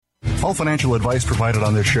All financial advice provided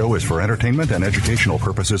on this show is for entertainment and educational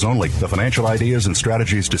purposes only. The financial ideas and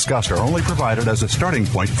strategies discussed are only provided as a starting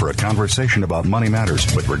point for a conversation about money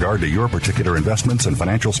matters. With regard to your particular investments and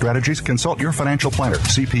financial strategies, consult your financial planner,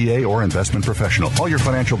 CPA, or investment professional. All your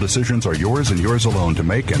financial decisions are yours and yours alone to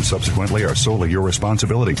make, and subsequently are solely your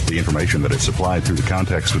responsibility. The information that is supplied through the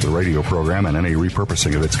context of the radio program and any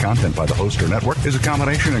repurposing of its content by the host or network is a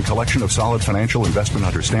combination and collection of solid financial investment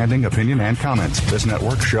understanding, opinion, and comments. This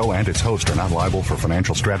network, show, and its host are not liable for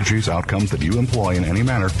financial strategies, outcomes that you employ in any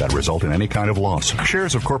manner that result in any kind of loss.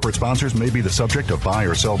 Shares of corporate sponsors may be the subject of buy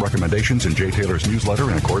or sell recommendations in Jay Taylor's newsletter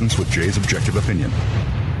in accordance with Jay's objective opinion.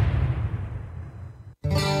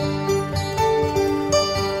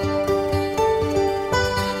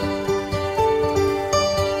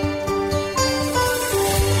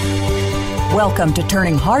 Welcome to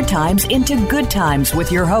Turning Hard Times into Good Times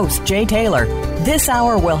with your host, Jay Taylor. This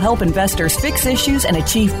hour will help investors fix issues and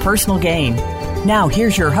achieve personal gain. Now,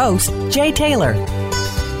 here's your host, Jay Taylor.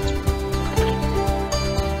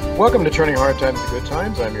 Welcome to Turning Hard Times into Good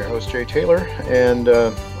Times. I'm your host, Jay Taylor, and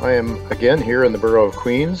I am again here in the borough of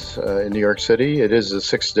Queens in New York City. It is the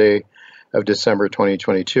 6th day of December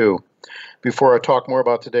 2022. Before I talk more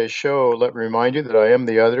about today's show, let me remind you that I am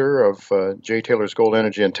the editor of Jay Taylor's Gold,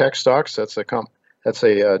 Energy, and Tech Stocks. That's a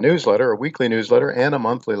newsletter, a weekly newsletter, and a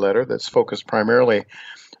monthly letter that's focused primarily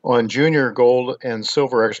on junior gold and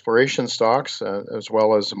silver exploration stocks, as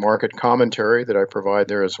well as market commentary that I provide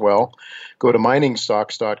there as well. Go to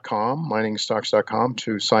miningstocks.com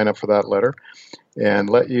to sign up for that letter. And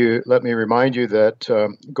let me remind you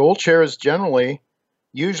that gold shares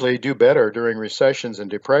usually do better during recessions and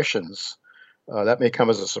depressions. That may come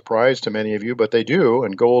as a surprise to many of you, but they do.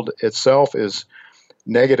 And gold itself is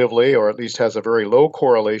negatively, or at least has a very low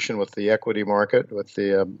correlation with the equity market, with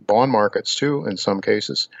the bond markets too, in some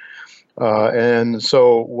cases. And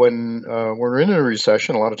so when we're in a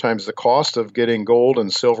recession, a lot of times the cost of getting gold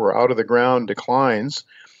and silver out of the ground declines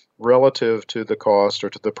relative to the cost or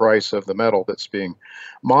to the price of the metal that's being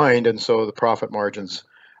mined. And so the profit margins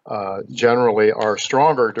generally are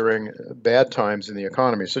stronger during bad times in the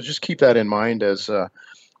economy. So just keep that in mind as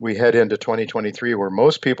we head into 2023, where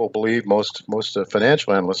most people believe, most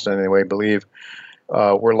financial analysts anyway, believe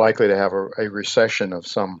we're likely to have a recession of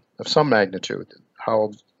some magnitude.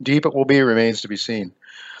 How deep it will be remains to be seen.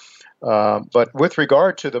 But with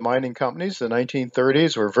regard to the mining companies, the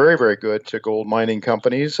 1930s were very, very good to gold mining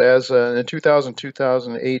companies. As in 2000,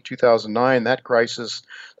 2008, 2009, that crisis,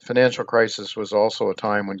 the financial crisis, was also a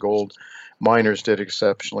time when gold miners did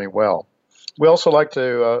exceptionally well. We also like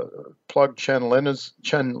to plug Chen Lin's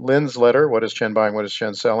letter, What is Chen Buying, What is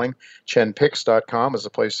Chen Selling? ChenPicks.com is the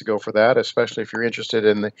place to go for that, especially if you're interested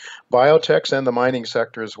in the biotechs and the mining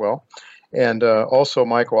sector as well. And also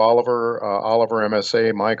Michael Oliver, Oliver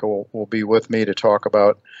MSA. Michael will be with me to talk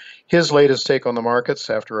about his latest take on the markets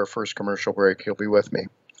after our first commercial break. He'll be with me.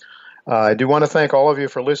 I do want to thank all of you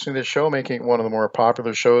for listening to the show, making it one of the more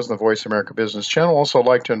popular shows in the Voice America Business Channel. Also, I'd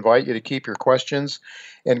like to invite you to keep your questions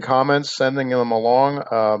and comments, sending them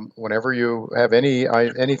along whenever you have any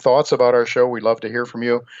thoughts about our show. We'd love to hear from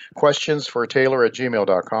you. Questions for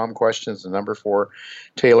Taylor@gmail.com. Questions, the number for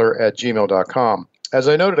Taylor@gmail.com. As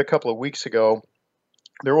I noted a couple of weeks ago,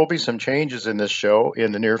 there will be some changes in this show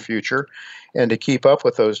in the near future. And to keep up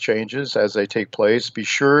with those changes as they take place, be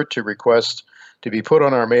sure to request to be put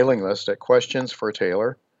on our mailing list at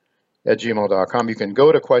questionsfortaylor@gmail.com. You can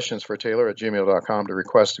go to questionsfortaylor@gmail.com to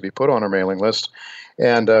request to be put on our mailing list.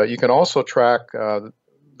 And you can also track the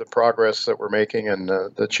progress that we're making and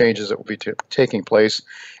the changes that will be taking place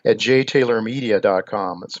at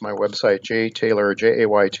jtaylormedia.com. It's my website,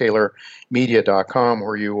 jaytaylormedia.com,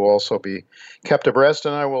 where you will also be kept abreast.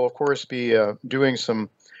 And I will, of course, be doing some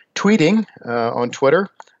tweeting on Twitter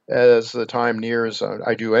as the time nears.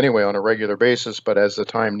 I do anyway on a regular basis, but as the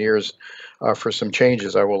time nears for some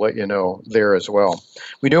changes, I will let you know there as well.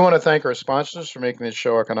 We do want to thank our sponsors for making this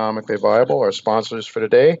show economically viable. Our sponsors for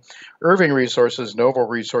today: Irving Resources, Novo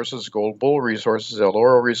Resources, Gold Bull Resources, El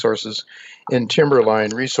Oro Resources, and Timberline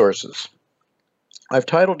Resources. I've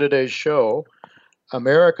titled today's show,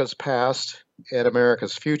 America's Past and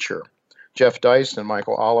America's Future. Jeff Deist and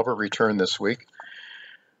Michael Oliver return this week.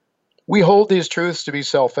 We hold these truths to be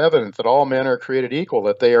self-evident, that all men are created equal,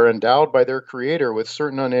 that they are endowed by their Creator with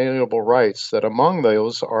certain unalienable rights, that among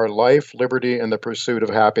those are life, liberty, and the pursuit of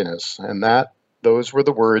happiness. And those were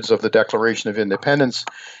the words of the Declaration of Independence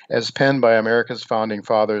as penned by America's founding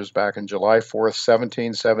fathers back on July 4th,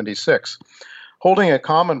 1776. Holding a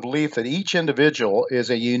common belief that each individual is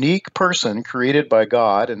a unique person created by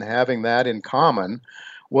God and having that in common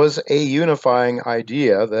was a unifying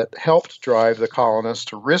idea that helped drive the colonists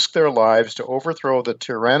to risk their lives to overthrow the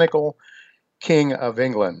tyrannical King of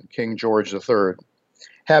England, King George III.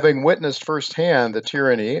 Having witnessed firsthand the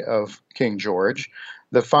tyranny of King George,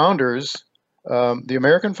 the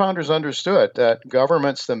American founders understood that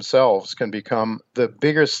governments themselves can become the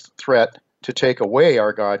biggest threat to take away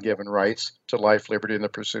our God-given rights to life, liberty, and the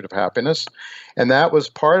pursuit of happiness. And that was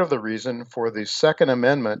part of the reason for the Second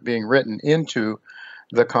Amendment being written into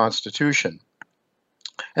the Constitution.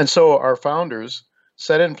 And so our founders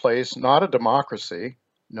set in place not a democracy,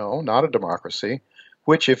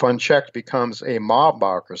 which if unchecked becomes a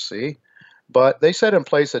mobocracy, but they set in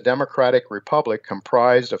place a democratic republic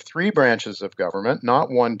comprised of three branches of government, not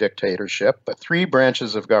one dictatorship, but three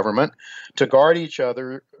branches of government to guard each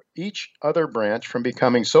other branch from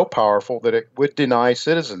becoming so powerful that it would deny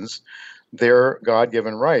citizens their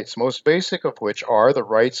God-given rights, most basic of which are the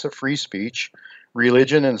rights of free speech,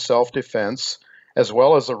 religion, and self-defense, as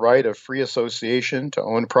well as the right of free association, to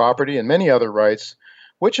own property, and many other rights,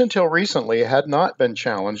 which until recently had not been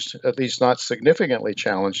challenged, at least not significantly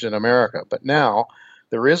challenged in America. But now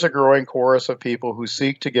there is a growing chorus of people who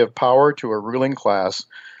seek to give power to a ruling class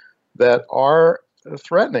that are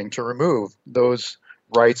threatening to remove those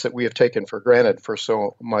rights that we have taken for granted for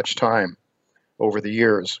so much time over the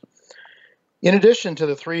years. In addition to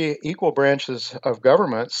the three equal branches of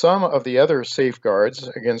government, some of the other safeguards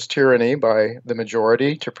against tyranny by the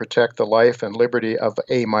majority to protect the life and liberty of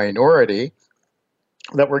a minority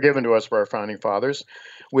that were given to us by our founding fathers.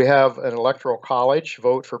 We have an electoral college,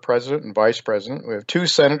 vote for president and vice president. We have 2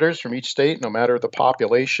 senators from each state, no matter the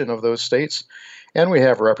population of those states. And we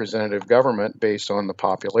have representative government based on the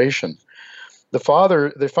population.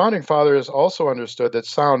 The founding fathers also understood that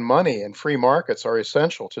sound money and free markets are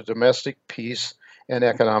essential to domestic peace and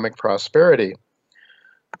economic prosperity.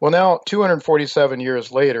 Well, now, 247 years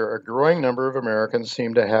later, a growing number of Americans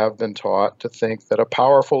seem to have been taught to think that a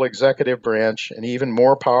powerful executive branch and even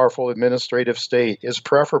more powerful administrative state is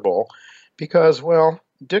preferable because, well,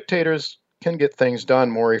 dictators can get things done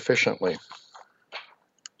more efficiently.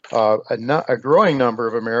 A growing number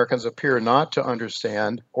of Americans appear not to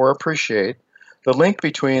understand or appreciate the link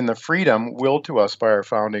between the freedom willed to us by our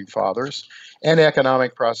founding fathers and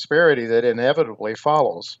economic prosperity that inevitably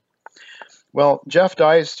follows. Well, Jeff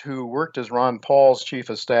Deist, who worked as Ron Paul's chief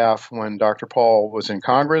of staff when Dr. Paul was in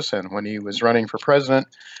Congress and when he was running for president,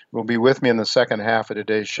 will be with me in the second half of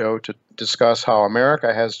today's show to discuss how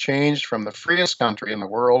America has changed from the freest country in the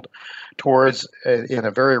world towards, in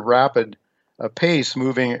a very rapid pace,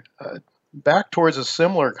 moving back towards a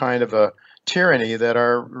similar kind of a tyranny that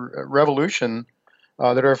our revolution,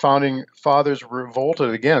 that our founding fathers revolted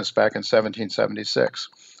against back in 1776.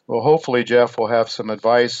 Well, hopefully Jeff will have some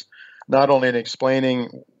advice, not only in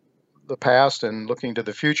explaining the past and looking to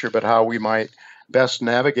the future, but how we might best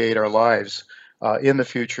navigate our lives in the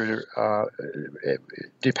future,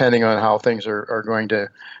 depending on how things are going to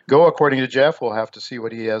go. According to Jeff, we'll have to see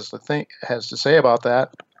what he has to say about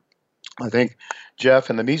that. I think Jeff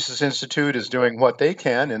and the Mises Institute is doing what they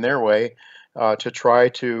can in their way to try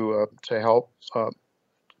to help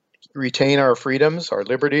retain our freedoms, our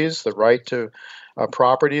liberties, the right to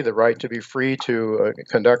property, the right to be free to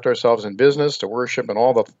conduct ourselves in business, to worship, and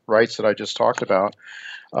all the rights that I just talked about.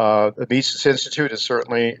 The Mises Institute is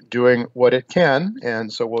certainly doing what it can,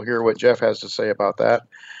 and so we'll hear what Jeff has to say about that.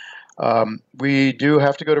 We do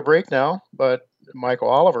have to go to break now, but Michael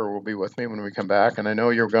Oliver will be with me when we come back, and I know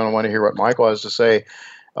you're going to want to hear what Michael has to say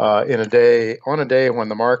on a day when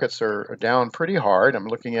the markets are down pretty hard. I'm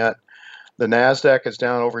looking at the NASDAQ is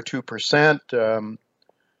down over 2%,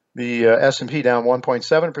 the S&P down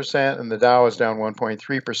 1.7%, and the Dow is down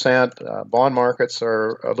 1.3%. Bond markets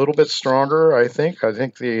are a little bit stronger, I think. I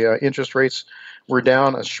think the interest rates were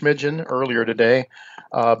down a smidgen earlier today,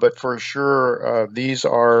 but for sure these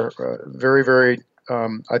are very, very,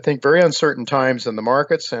 I think, very uncertain times in the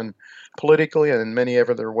markets and politically and in many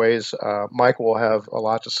other ways. Michael will have a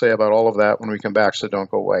lot to say about all of that when we come back, so don't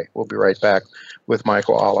go away. We'll be right back with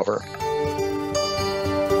Michael Oliver.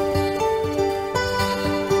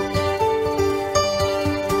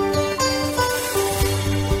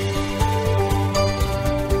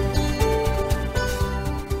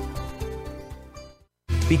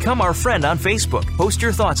 Become our friend on Facebook. Post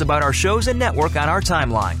your thoughts about our shows and network on our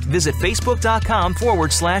timeline. Visit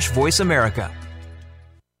Facebook.com/Voice America.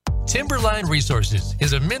 Timberline Resources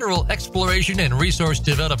is a mineral exploration and resource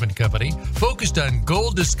development company focused on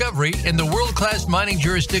gold discovery in the world-class mining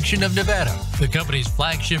jurisdiction of Nevada. The company's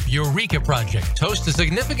flagship Eureka project hosts a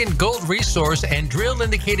significant gold resource and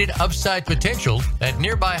drill-indicated upside potential at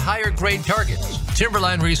nearby higher-grade targets.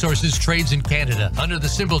 Timberline Resources trades in Canada under the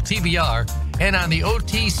symbol TBR and on the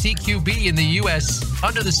OTCQB in the U.S.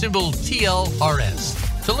 under the symbol TLRS.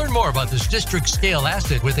 To learn more about this district-scale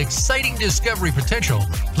asset with exciting discovery potential,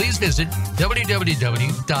 please visit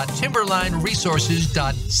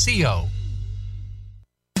www.timberlineresources.co.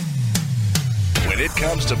 When it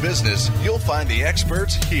comes to business, you'll find the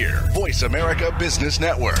experts here. Voice America Business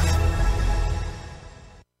Network.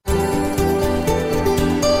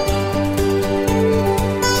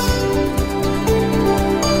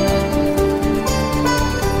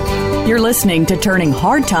 You're listening to Turning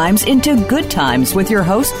Hard Times into Good Times with your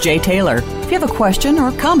host, Jay Taylor. If you have a question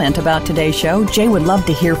or comment about today's show, Jay would love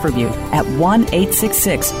to hear from you at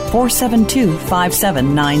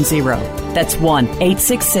 1-866-472-5790. That's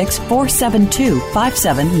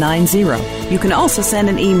 1-866-472-5790. You can also send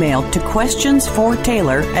an email to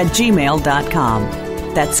questionsfortaylor@gmail.com.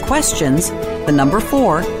 That's questions, the number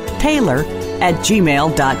 4,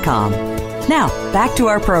 Taylor@gmail.com. Now, back to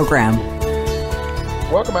our program.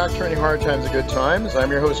 Welcome back to Turning Hard Times to Good Times.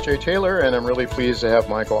 I'm your host, Jay Taylor, and I'm really pleased to have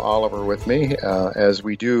Michael Oliver with me, as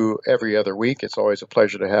we do every other week. It's always a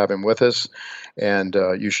pleasure to have him with us, and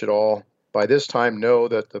you should all, by this time, know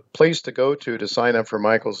that the place to go to sign up for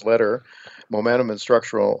Michael's letter, Momentum and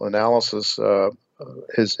Structural Analysis,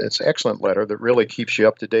 it's an excellent letter that really keeps you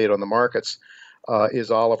up to date on the markets, is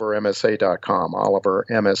olivermsa.com,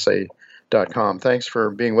 olivermsa.com. Thanks for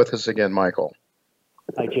being with us again, Michael.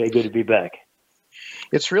 Hi, Jay. Good to be back.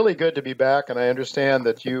 It's really good to be back, and I understand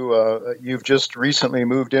that you've just recently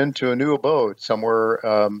moved into a new abode somewhere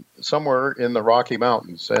in the Rocky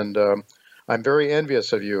Mountains, and I'm very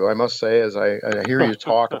envious of you, I must say, as I hear you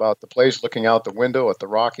talk about the place looking out the window at the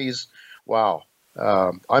Rockies. Wow,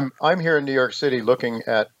 I'm here in New York City looking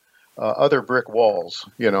at other brick walls,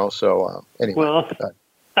 So anyway.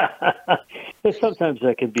 Well, sometimes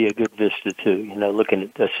that can be a good vista too, looking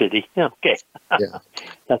at the city. Okay, yeah,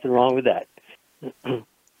 nothing wrong with that.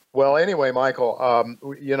 Well, anyway, Michael,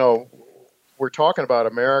 we're talking about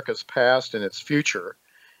America's past and its future.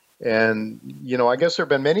 And, I guess there have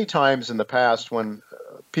been many times in the past when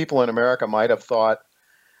people in America might have thought,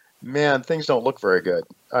 man, things don't look very good.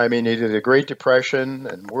 I mean, you did the Great Depression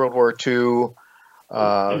and World War II.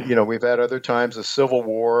 We've had other times, the Civil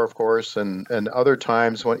War, of course, and other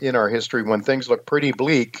times in our history when things look pretty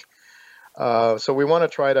bleak. So we want to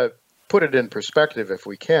try to put it in perspective if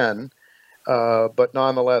we can. But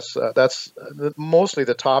nonetheless, that's mostly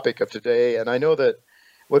the topic of today. And I know that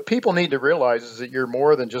what people need to realize is that you're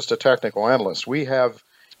more than just a technical analyst. We have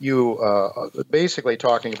you basically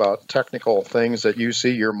talking about technical things that you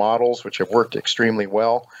see, your models, which have worked extremely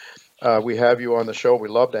well. We have you on the show. We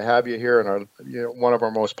love to have you here, and are one of our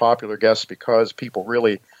most popular guests because people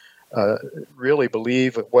really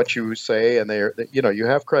believe what you say, and you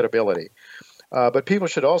have credibility. But people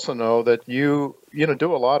should also know that you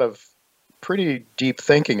do a lot of pretty deep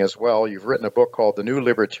thinking as well. You've written a book called The New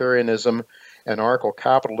Libertarianism,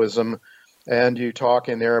 Anarcho-Capitalism, and you talk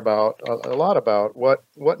in there about a lot about what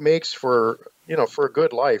makes for a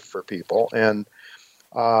good life for people. And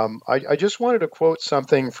I just wanted to quote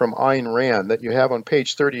something from Ayn Rand that you have on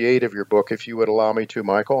page 38 of your book, if you would allow me to,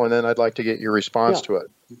 Michael, and then I'd like to get your response to it.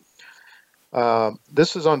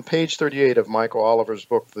 This is on page 38 of Michael Oliver's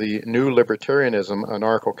book, The New Libertarianism,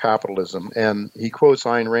 Anarcho-Capitalism, and he quotes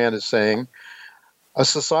Ayn Rand as saying, "A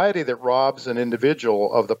society that robs an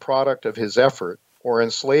individual of the product of his effort, or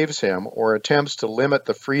enslaves him, or attempts to limit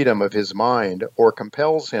the freedom of his mind, or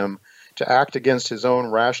compels him to act against his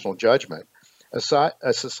own rational judgment, a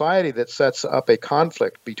society that sets up a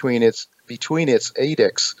conflict between its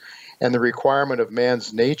edicts and the requirement of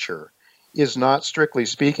man's nature, is not strictly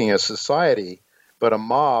speaking a society, but a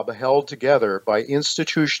mob held together by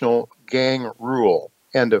institutional gang rule."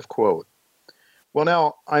 End of quote. Well,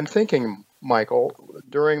 now I'm thinking, Michael,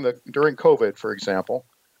 during COVID, for example,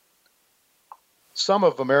 some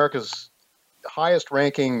of America's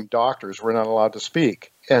highest-ranking doctors were not allowed to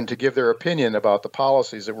speak and to give their opinion about the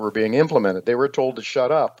policies that were being implemented. They were told to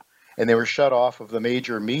shut up, and they were shut off of the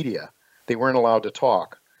major media. They weren't allowed to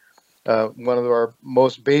talk. One of our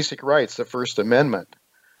most basic rights, the First Amendment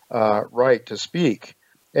right to speak.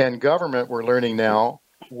 And government, we're learning now,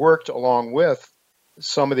 worked along with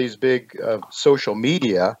some of these big social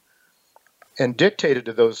media and dictated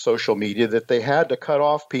to those social media that they had to cut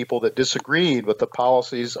off people that disagreed with the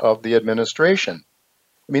policies of the administration.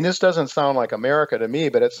 I mean, this doesn't sound like America to me,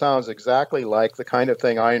 but it sounds exactly like the kind of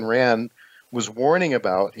thing Ayn Rand was warning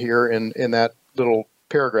about here in that little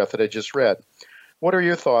paragraph that I just read. What are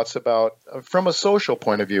your thoughts about, from a social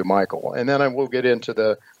point of view, Michael? And then I will get into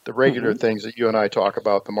the regular things that you and I talk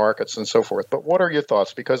about, the markets and so forth. But what are your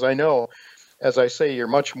thoughts? Because I know, as I say, you're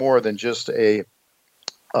much more than just a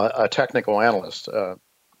technical analyst.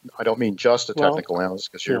 I don't mean just a technical analyst,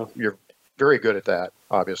 because you're very good at that,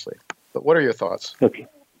 obviously. But what are your thoughts? Okay.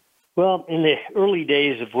 Well, in the early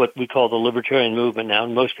days of what we call the libertarian movement now,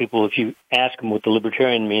 and most people, if you ask them what the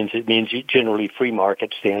libertarian means, it means generally free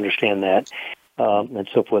markets. They understand that. And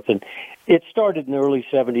so forth. And it started in the early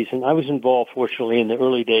 70s, and I was involved, fortunately, in the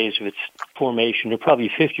early days of its formation. There were probably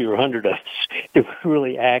 50 or 100 of us that were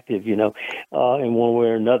really active, in one way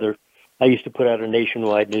or another. I used to put out a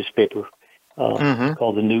nationwide newspaper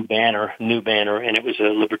called the New Banner, and it was a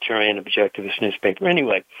libertarian objectivist newspaper.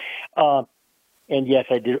 Anyway, and yes,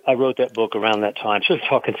 I wrote that book around that time, so I'm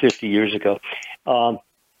talking 50 years ago.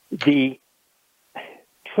 The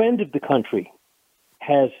trend of the country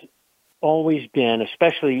has always been,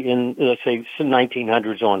 especially in, let's say, some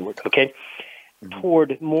 1900s onward,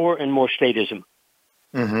 toward more and more statism,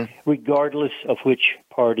 regardless of which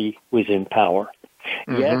party was in power.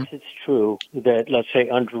 Yes, it's true that, let's say,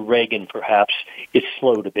 under Reagan, perhaps, it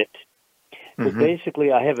slowed a bit. But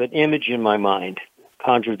basically, I have an image in my mind,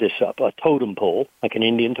 conjure this up, a totem pole, like an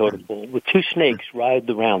Indian totem pole, with two snakes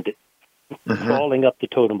writhed around it, crawling up the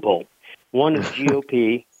totem pole. One is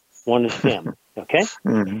GOP, one is them. Okay?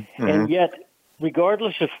 And yet,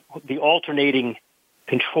 regardless of the alternating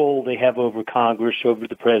control they have over Congress, over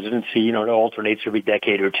the presidency, it alternates every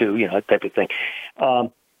decade or two, that type of thing,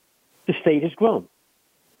 the state has grown.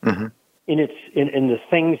 In the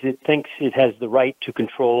things it thinks it has the right to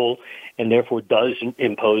control and therefore does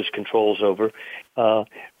impose controls over,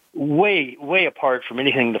 way apart from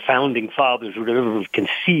anything the founding fathers would have ever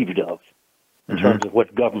conceived of in terms of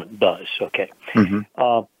what government does,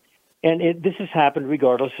 and this has happened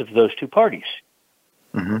regardless of those two parties.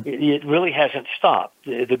 It really hasn't stopped.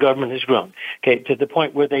 The government has grown. To the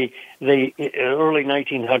point where they early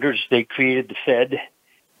 1900s, they created the Fed,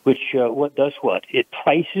 which what does what? It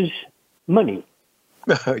prices money.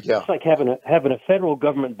 It's like having a federal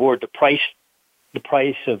government board to price the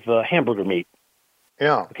price of hamburger meat.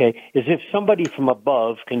 As if somebody from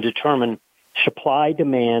above can determine supply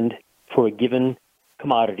demand for a given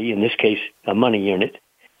commodity, in this case, a money unit,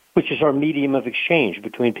 which is our medium of exchange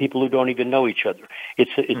between people who don't even know each other.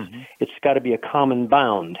 It's got to be a common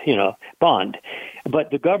bond.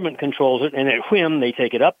 But the government controls it, and at whim, they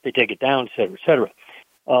take it up, they take it down, et cetera, et cetera.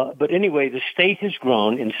 But anyway, the state has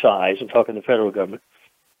grown in size, I'm talking the federal government,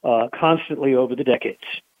 constantly over the decades,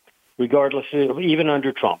 regardless of, even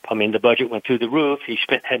under Trump. I mean, the budget went through the roof. He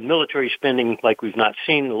had military spending like we've not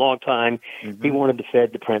seen in a long time. He wanted the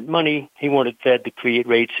Fed to print money. He wanted the Fed to create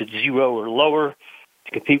rates at 0 or lower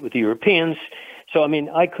to compete with the Europeans. So, I mean,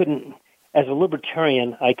 I couldn't, as a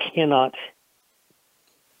libertarian, I cannot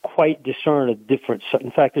quite discern a difference. In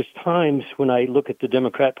fact, there's times when I look at the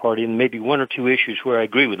Democrat Party and maybe one or two issues where I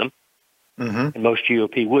agree with them, and most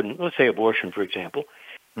GOP wouldn't. Let's say abortion, for example.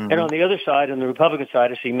 And on the other side, on the Republican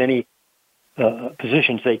side, I see many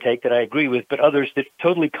positions they take that I agree with, but others that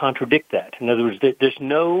totally contradict that. In other words, there's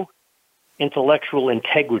no intellectual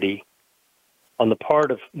integrity on the part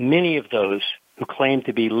of many of those who claim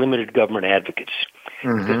to be limited government advocates.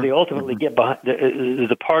 Because they ultimately get behind,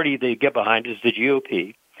 the party they get behind is the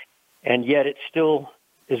GOP, and yet it still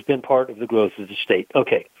has been part of the growth of the state.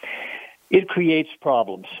 Okay. It creates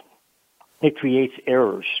problems. It creates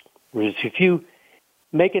errors. Whereas if you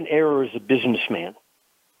make an error as a businessman,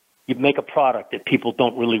 you make a product that people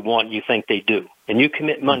don't really want, you think they do, and you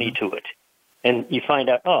commit money to it, and you find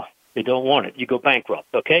out, they don't want it. You go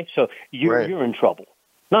bankrupt, okay? So you're in trouble.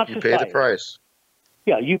 Not society. You pay the price.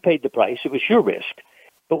 Yeah, you paid the price. It was your risk.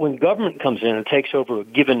 But when government comes in and takes over a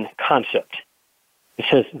given concept, it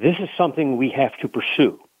says, this is something we have to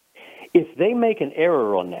pursue. If they make an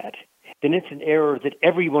error on that, then it's an error that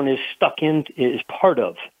everyone is stuck in, is part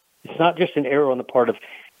of. It's not just an error on the part of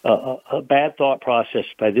a bad thought process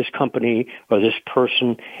by this company or this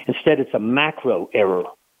person. Instead, it's a macro error,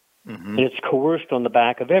 and it's coerced on the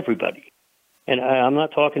back of everybody. And I'm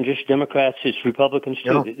not talking just Democrats, it's Republicans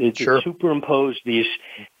too. It superimpose these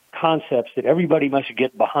concepts that everybody must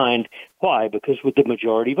get behind. Why? Because the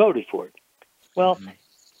majority voted for it. Well,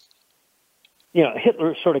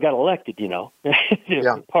 Hitler sort of got elected,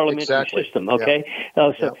 the parliamentary system, okay?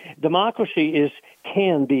 So democracy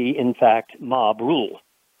can be, in fact, mob rule.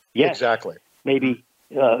 Yes, exactly. Maybe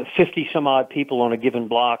 50 some odd people on a given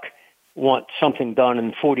block want something done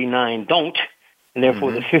and 49 don't. and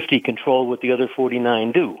therefore the 50 control what the other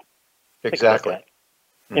 49 do. Exactly.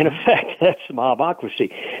 In effect, that's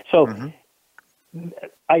mobocracy. So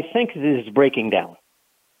I think this is breaking down.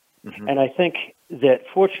 And I think that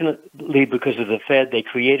fortunately, because of the Fed, they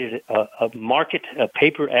created a market, a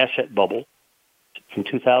paper asset bubble from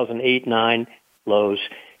 2008-9 lows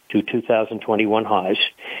to 2021 highs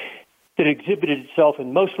that exhibited itself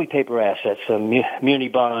in mostly paper assets, muni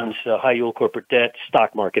bonds, high-yield corporate debt,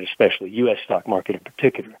 stock market especially, U.S. stock market in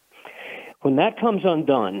particular. When that comes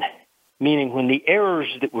undone, meaning when the errors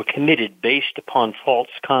that were committed based upon false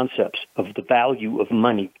concepts of the value of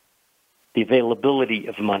money, the availability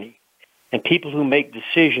of money, and people who make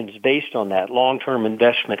decisions based on that, long-term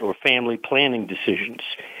investment or family planning decisions,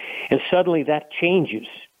 and suddenly that changes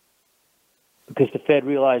because the Fed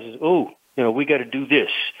realizes, we got to do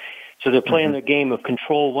this. So they're playing their game of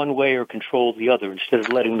control one way or control the other instead of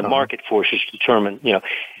letting the market forces determine,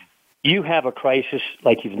 you have a crisis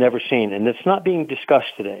like you've never seen, and it's not being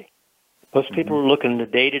discussed today. Most people are looking at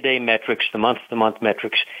the day-to-day metrics, the month-to-month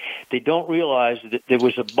metrics. They don't realize that there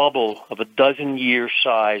was a bubble of a dozen-year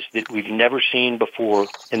size that we've never seen before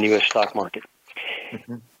in the U.S. stock market.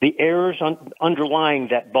 The errors underlying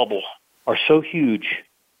that bubble are so huge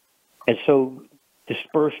and so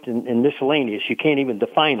dispersed and miscellaneous, you can't even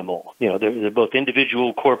define them all. They're both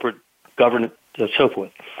individual, corporate, government, and so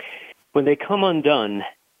forth. When they come undone,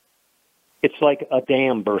 it's like a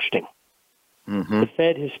dam bursting. The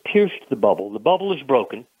Fed has pierced the bubble. The bubble is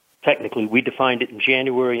broken. Technically, we defined it in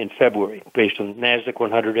January and February based on NASDAQ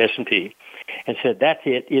 100 S&P and said, that's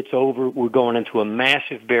it. It's over. We're going into a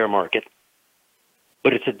massive bear market.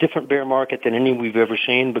 But it's a different bear market than any we've ever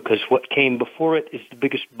seen because what came before it is the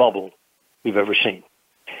biggest bubble we've ever seen.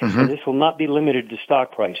 And this will not be limited to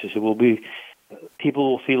stock prices. It will be, people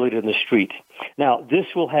will feel it in the street. Now, this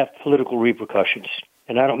will have political repercussions.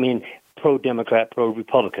 And I don't mean pro-Democrat,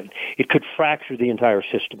 pro-Republican. It could fracture the entire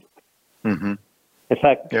system. In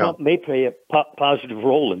fact, Trump may play a positive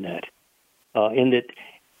role in that. In that,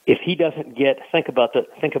 if he doesn't think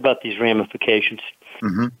about these ramifications.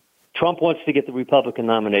 Trump wants to get the Republican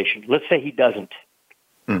nomination. Let's say he doesn't.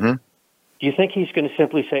 Do you think he's going to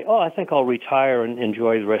simply say, "Oh, I think I'll retire and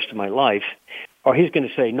enjoy the rest of my life," or he's going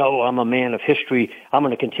to say, "No, I'm a man of history. I'm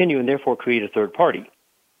going to continue and therefore create a third party"?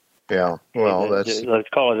 Yeah, well, let's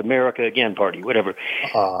call it America Again Party, whatever.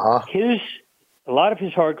 A lot of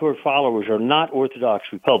his hardcore followers are not Orthodox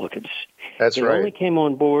Republicans. That's they right. They only came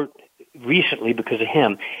on board recently because of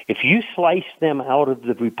him. If you slice them out of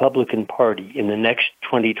the Republican Party in the next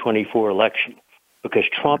 2024 election, because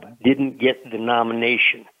Trump didn't get the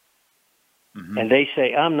nomination, and they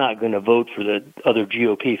say, I'm not going to vote for the other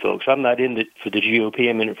GOP folks. I'm not in it for the GOP.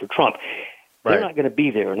 I'm in it for Trump. They're not going to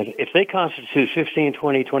be there. And if they constitute 15,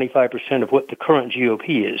 20, 25% of what the current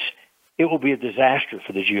GOP is, it will be a disaster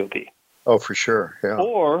for the GOP. Oh, for sure. Yeah.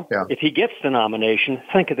 Or if he gets the nomination,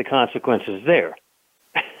 think of the consequences there.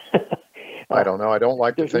 I don't know. I don't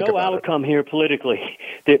like to think about it. There's no outcome here politically.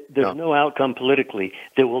 There's no outcome politically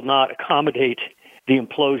that will not accommodate the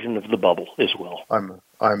implosion of the bubble as well.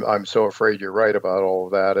 I'm so afraid you're right about all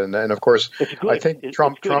of that. And of course, I think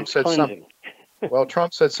Trump said something. Well,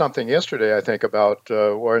 Trump said something yesterday, I think, about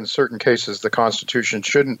where in certain cases the Constitution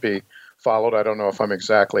shouldn't be followed. I don't know if I'm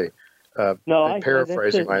exactly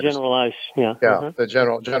paraphrasing. Generalized, the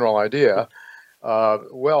general idea.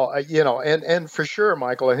 And for sure,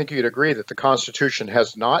 Michael, I think you'd agree that the Constitution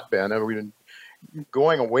has not been, and we've been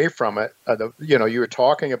going away from it. You were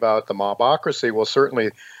talking about the mobocracy. Well, certainly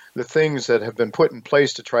the things that have been put in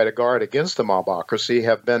place to try to guard against the mobocracy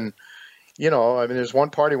have been, there's one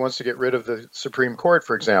party wants to get rid of the Supreme Court,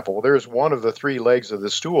 for example. Well, there's one of the three legs of the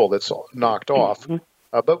stool that's knocked off.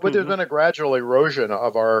 But there's been a gradual erosion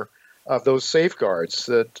of those safeguards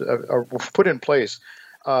that are put in place.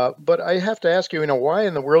 But I have to ask you, why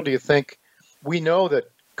in the world do you think we know that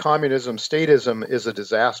communism, statism is a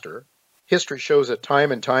disaster? History shows it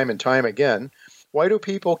time and time and time again. Why do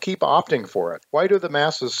people keep opting for it? Why do the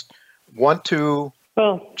masses want to?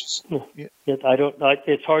 Well, I don't.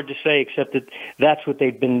 It's hard to say, except that that's what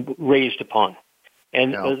they've been raised upon.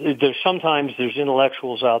 And there's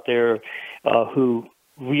intellectuals out there who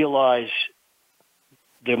realize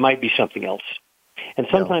there might be something else. And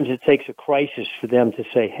sometimes it takes a crisis for them to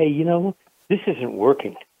say, hey, this isn't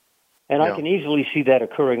working. And I can easily see that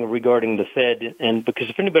occurring regarding the Fed. And because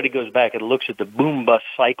if anybody goes back and looks at the boom-bust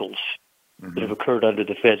cycles that have occurred under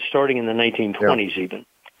the Fed, starting in the 1920s even,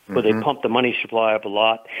 where they pumped the money supply up a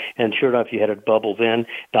lot. And sure enough, you had a bubble then,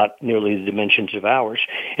 not nearly the dimensions of ours.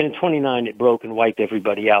 And in 29, it broke and wiped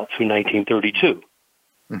everybody out through 1932.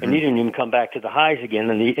 And you didn't even come back to the highs again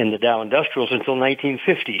in the Dow Industrials until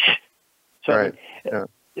 1950s. So right. Yeah.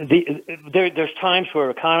 There's times where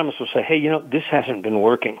economists will say, hey, this hasn't been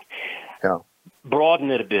working. Yeah. Broaden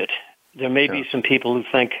it a bit. There may be some people who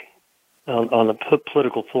think on the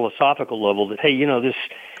political, philosophical level that, hey, this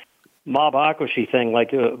mobocracy thing,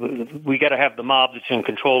 like we got to have the mob that's in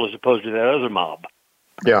control as opposed to that other mob.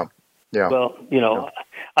 Yeah. Yeah. Well,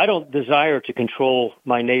 I don't desire to control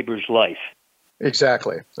my neighbor's life.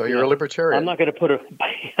 Exactly. So you're a libertarian. I'm not going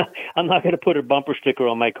to put a bumper sticker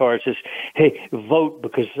on my car that says, "Hey, vote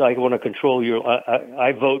because I want to control your.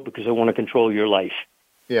 I vote because I want to control your life."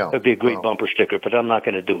 Yeah, that'd be a great bumper sticker, but I'm not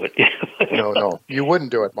going to do it. No, you wouldn't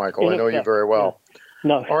do it, Michael. I know you very well.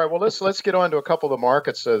 No. All right. Well, let's get on to a couple of the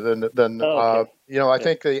markets. Then, okay. I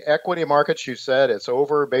think the equity markets. You said it's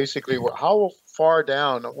over. Basically, how far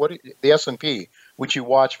down? The S&P, which you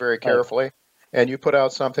watch very carefully. And you put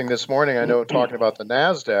out something this morning, I know, talking about the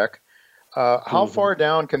NASDAQ. How far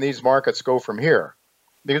down can these markets go from here?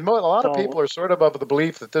 Because a lot of people are sort of the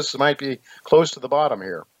belief that this might be close to the bottom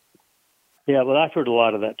here. Yeah, well, I've heard a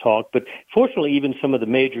lot of that talk. But fortunately, even some of the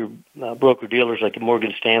major broker-dealers like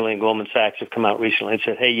Morgan Stanley and Goldman Sachs have come out recently and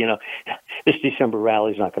said, hey, this December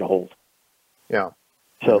rally is not going to hold. Yeah.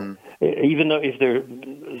 So even though if they're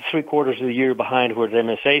 3/4 of the year behind where the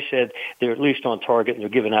MSA said, they're at least on target and they're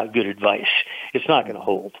giving out good advice. It's not going to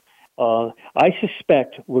hold. I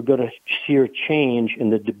suspect we're going to see a change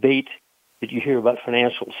in the debate that you hear about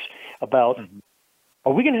financials about,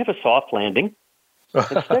 are we going to have a soft landing?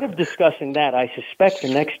 Instead of discussing that, I suspect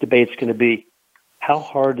the next debate's going to be, how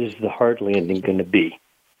hard is the hard landing going to be?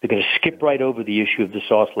 They're going to skip right over the issue of the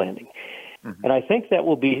soft landing. And I think that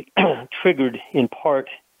will be triggered in part,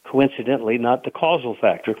 coincidentally, not the causal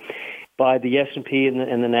factor, by the S&P and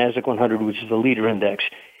the NASDAQ 100, which is the leader index,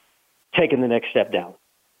 taking the next step down.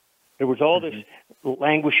 There was all this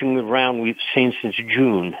languishing around we've seen since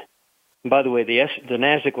June. And by the way, the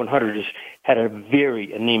NASDAQ 100 has had a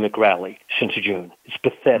very anemic rally since June. It's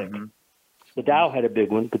pathetic. The Dow had a big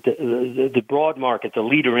one, but the broad market, the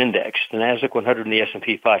leader index, the NASDAQ 100 and the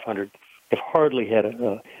S&P 500, have hardly had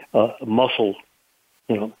a muscle,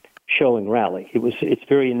 showing rally. It's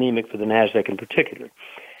very anemic for the NASDAQ in particular.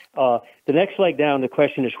 The next leg down, the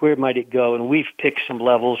question is where might it go? And we've picked some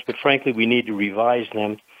levels, but frankly, we need to revise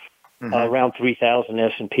them. Around 3,000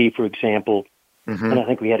 S&P, for example, and I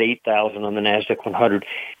think we had 8,000 on the NASDAQ 100.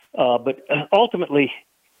 But ultimately,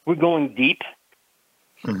 we're going deep.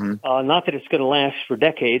 Not that it's going to last for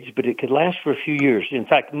decades, but it could last for a few years. In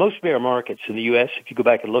fact, most bear markets in the U.S., if you go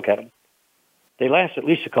back and look at them, they last at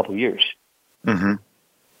least a couple of years.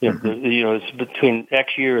 It's between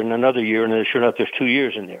X year and another year, and sure enough, there's 2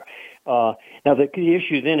 years in there. Now, the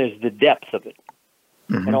issue then is the depth of it,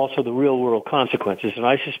 and also the real-world consequences. And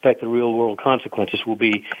I suspect the real-world consequences will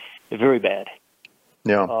be very bad.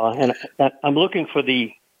 Yeah. And I'm looking for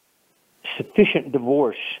the sufficient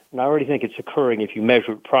divorce, and I already think it's occurring if you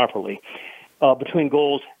measure it properly, between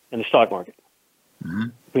gold and the stock market,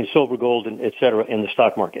 between silver, gold, and et cetera, in the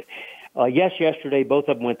stock market. Yesterday, both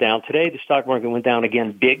of them went down. Today, the stock market went down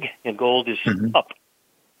again big, and gold is up.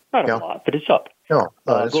 Not a lot, but it's up.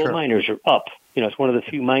 Gold miners are up. It's one of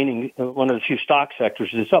the few stock sectors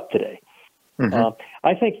that's up today.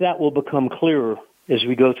 I think that will become clearer as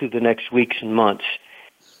we go through the next weeks and months,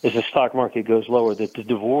 as the stock market goes lower, that the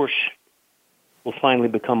divorce will finally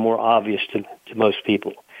become more obvious to most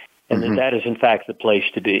people. And that is, in fact, the place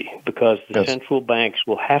to be, because the central banks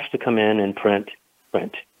will have to come in and print.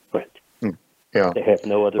 Yeah. They have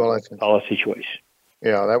no other policy choice.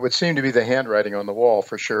 Yeah, that would seem to be the handwriting on the wall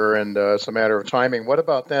for sure, and it's a matter of timing. What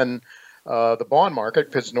about then the bond market?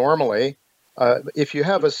 Because normally, if you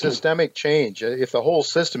have a systemic change, if the whole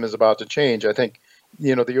system is about to change, I think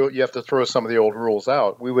you have to throw some of the old rules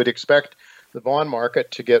out. We would expect the bond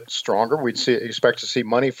market to get stronger. We'd expect to see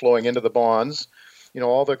money flowing into the bonds.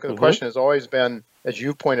 The question has always been, as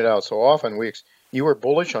you've pointed out so often, you were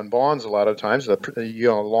bullish on bonds a lot of times,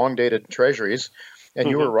 long-dated treasuries, and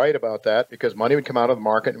you were right about that because money would come out of the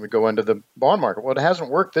market and would go into the bond market. Well, it hasn't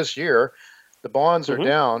worked this year. The bonds are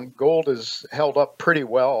down. Gold is held up pretty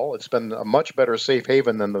well. It's been a much better safe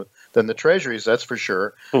haven than the treasuries, that's for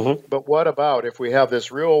sure. But what about if we have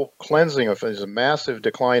this real cleansing of a massive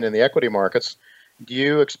decline in the equity markets? Do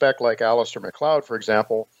you expect, like Alistair McLeod, for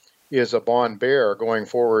example, is a bond bear going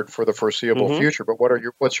forward for the foreseeable future? But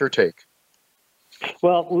what's your take?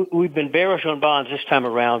 Well, we've been bearish on bonds this time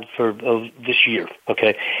around for this year,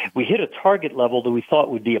 okay? We hit a target level that we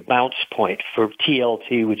thought would be a bounce point for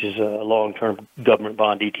TLT, which is a long-term government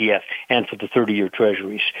bond ETF, and for the 30-year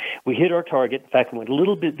treasuries. We hit our target. In fact, we went a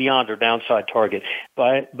little bit beyond our downside target.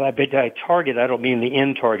 By target, I don't mean the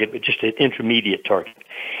end target, but just an intermediate target.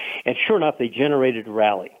 And sure enough, they generated a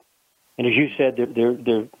rally. And as you said,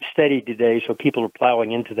 they're steady today, so people are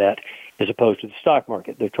plowing into that as opposed to the stock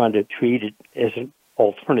market. They're trying to treat it as an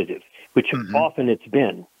alternative, which often it's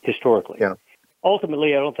been historically. Yeah.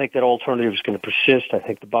 Ultimately, I don't think that alternative is going to persist. I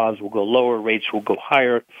think the bonds will go lower, rates will go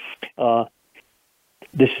higher.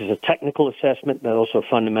 This is a technical assessment, not also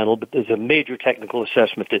fundamental, but there's a major technical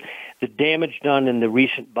assessment that the damage done in the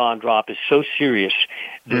recent bond drop is so serious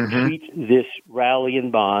that treat this rally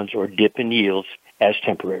in bonds or dip in yields as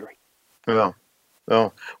temporary. Well,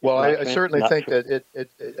 I certainly think that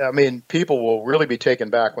I mean, people will really be taken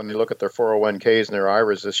back when they look at their 401ks and their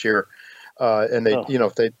IRAs this year. And they,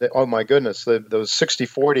 if they, oh my goodness, those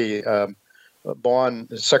 60-40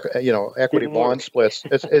 bond, equity bond splits,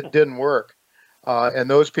 it didn't work. And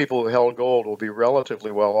those people who held gold will be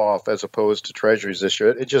relatively well off as opposed to treasuries this year.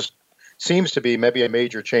 It just seems to be maybe a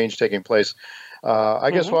major change taking place. I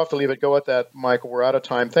guess we'll have to leave it go at that, Michael. We're out of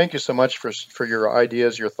time. Thank you so much for your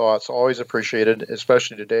ideas, your thoughts. Always appreciated,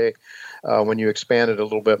 especially today when you expanded a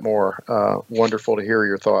little bit more. Wonderful to hear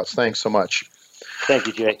your thoughts. Thanks so much. Thank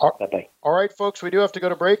you, Jay. Bye-bye. All right, folks, we do have to go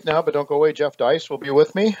to break now, but don't go away. Jeff Deist will be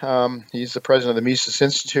with me. He's the president of the Mises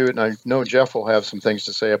Institute, and I know Jeff will have some things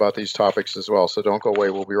to say about these topics as well, so don't go away.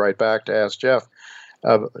 We'll be right back to ask Jeff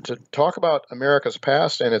to talk about America's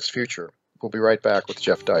past and its future. We'll be right back with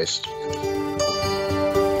Jeff Deist.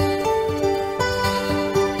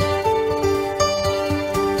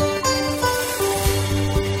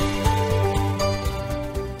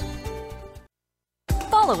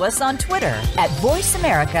 Follow us on Twitter at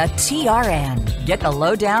VoiceAmericaTRN. Get the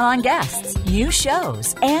lowdown on guests, new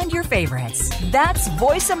shows, and your favorites. That's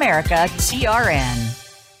VoiceAmericaTRN.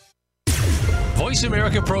 Voice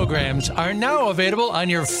America programs are now available on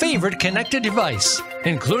your favorite connected device,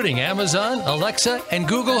 including Amazon, Alexa, and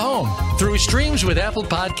Google Home. Through streams with Apple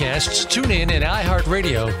Podcasts, TuneIn, and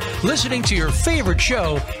iHeartRadio, listening to your favorite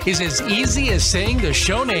show is as easy as saying the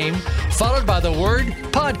show name followed by the word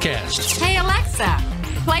podcast. Hey, Alexa,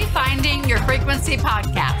 play Finding Your Frequency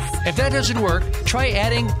podcast. If that doesn't work, try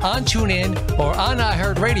adding on TuneIn or on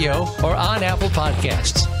iHeartRadio or on Apple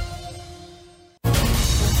Podcasts.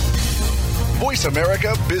 Voice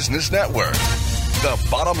America Business Network, the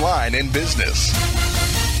bottom line in business.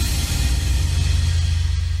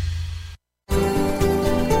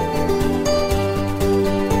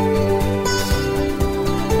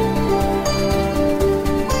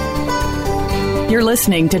 You're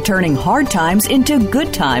listening to Turning Hard Times into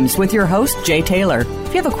Good Times with your host, Jay Taylor.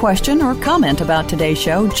 If you have a question or comment about today's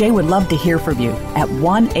show, Jay would love to hear from you at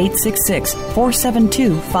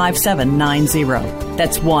 1-866-472-5790.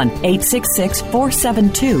 That's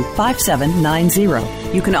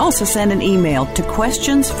 1-866-472-5790. You can also send an email to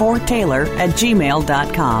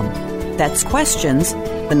questionsfortaylor@gmail.com. That's questions,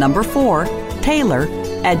 the number 4,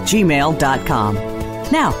 Taylor@gmail.com.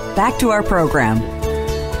 Now, back to our program.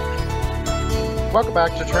 Welcome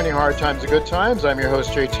back to Turning Hard Times to Good Times. I'm your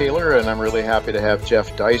host, Jay Taylor, and I'm really happy to have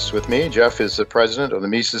Jeff Deist with me. Jeff is the president of the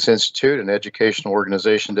Mises Institute, an educational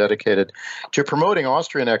organization dedicated to promoting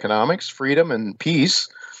Austrian economics, freedom, and peace.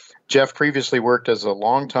 Jeff previously worked as a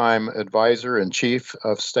longtime advisor and chief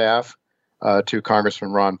of staff to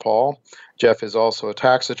Congressman Ron Paul. Jeff is also a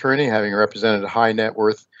tax attorney, having represented high net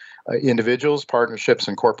worth individuals, partnerships,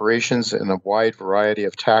 and corporations in a wide variety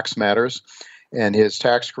of tax matters. And his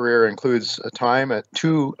tax career includes a time at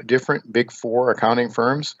 2 different Big Four accounting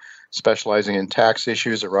firms, specializing in tax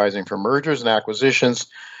issues arising from mergers and acquisitions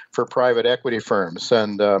for private equity firms.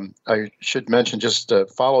 And I should mention, just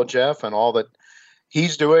follow Jeff and all that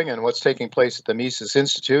he's doing and what's taking place at the Mises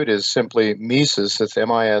Institute is simply Mises, that's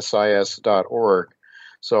MISIS.org.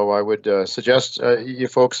 So I would suggest you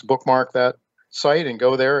folks bookmark that site and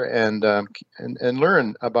go there and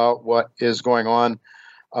learn about what is going on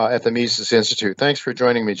at the Mises Institute. Thanks for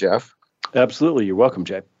joining me, Jeff. Absolutely. You're welcome,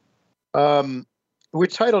 Jay. We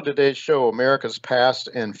titled today's show America's Past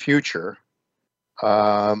and Future.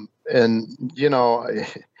 And, you know,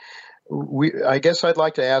 I guess I'd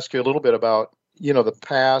like to ask you a little bit about, you know, the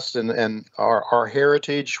past and our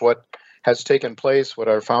heritage, what has taken place, what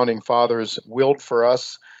our founding fathers willed for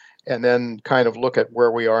us, and then kind of look at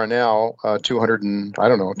where we are now,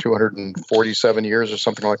 247 years or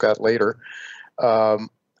something like that later.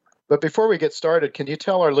 But before we get started, can you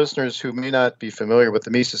tell our listeners who may not be familiar with the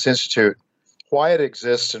Mises Institute why it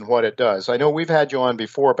exists and what it does? I know we've had you on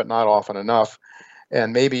before, but not often enough.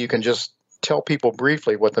 And maybe you can just tell people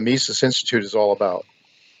briefly what the Mises Institute is all about.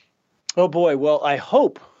 Oh, boy. Well, I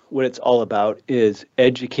hope what it's all about is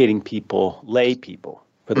educating people, lay people,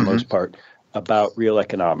 for the most part, about real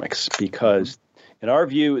economics. Because in our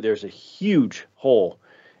view, there's a huge hole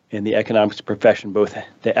in the economics profession, both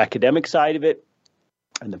the academic side of it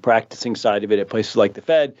and the practicing side of it at places like the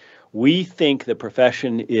Fed, we think the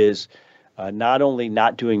profession is not only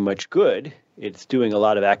not doing much good, it's doing a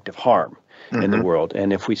lot of active harm in the world.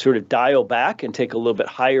 And if we sort of dial back and take a little bit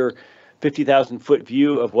higher 50,000-foot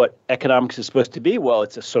view of what economics is supposed to be, well,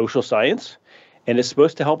 it's a social science, and it's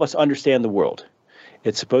supposed to help us understand the world.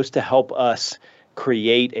 It's supposed to help us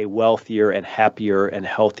create a wealthier and happier and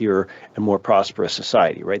healthier and more prosperous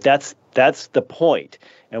society, right? That's the point.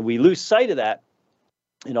 And we lose sight of that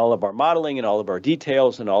in all of our modeling and all of our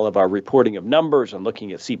details and all of our reporting of numbers and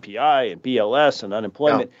looking at CPI and BLS and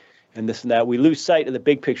unemployment and this and that. We lose sight of the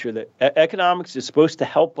big picture that economics is supposed to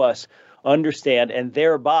help us understand and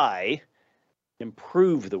thereby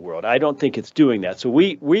improve the world. I don't think it's doing that. So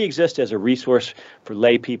we exist as a resource for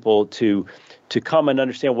lay people to come and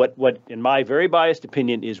understand what, in my very biased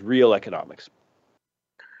opinion, is real economics.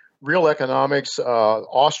 Real economics,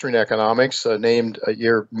 Austrian economics, named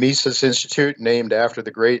your Mises Institute, named after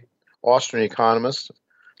the great Austrian economist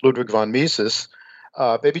Ludwig von Mises.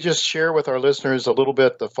 Maybe just share with our listeners a little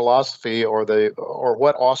bit the philosophy or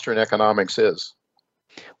what Austrian economics is.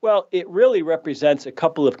 Well, it really represents a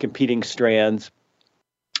couple of competing strands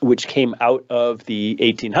which came out of the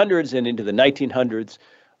 1800s and into the 1900s.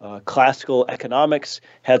 Classical economics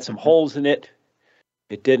had some holes in it.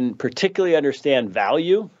 It didn't particularly understand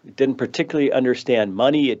value. It didn't particularly understand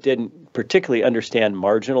money. It didn't particularly understand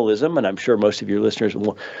marginalism. And I'm sure most of your listeners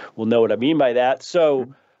will know what I mean by that.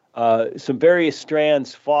 So some various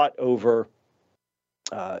strands fought over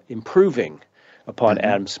improving upon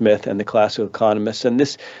Adam Smith and the classical economists. And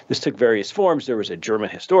this took various forms. There was a German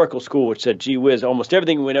historical school which said, gee whiz, almost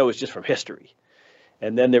everything we know is just from history.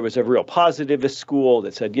 And then there was a real positivist school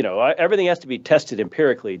that said, everything has to be tested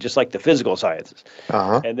empirically, just like the physical sciences.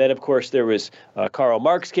 And then, of course, there was Karl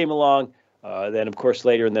Marx came along. Then, of course,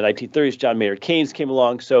 later in the 1930s, John Maynard Keynes came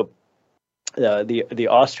along. So the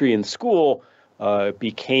Austrian school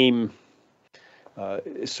became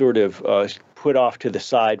sort of put off to the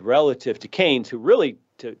side relative to Keynes, who really,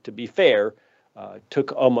 to be fair,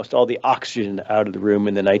 took almost all the oxygen out of the room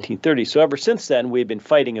in the 1930s. So ever since then, we've been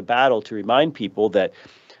fighting a battle to remind people that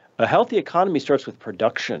a healthy economy starts with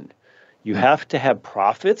production. You have to have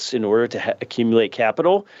profits in order to accumulate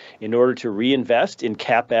capital, in order to reinvest in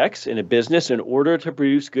CapEx in a business, in order to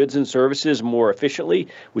produce goods and services more efficiently,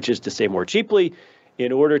 which is to say more cheaply,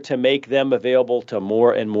 in order to make them available to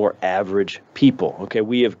more and more average people. Okay,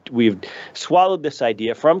 we've swallowed this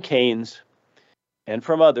idea from Keynes and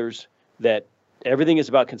from others that everything is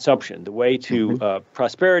about consumption. The way to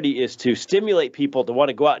prosperity is to stimulate people to want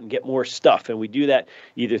to go out and get more stuff. And we do that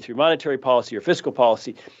either through monetary policy or fiscal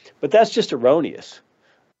policy. But that's just erroneous.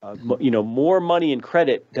 More money and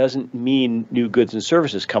credit doesn't mean new goods and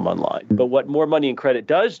services come online. But what more money and credit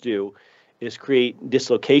does do is create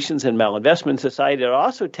dislocations and malinvestment in society. It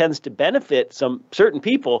also tends to benefit some certain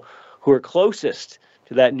people who are closest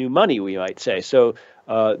to that new money, we might say. So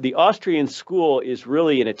the Austrian school is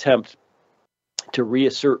really an attempt to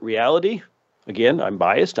reassert reality. Again, I'm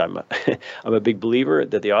biased. I'm a big believer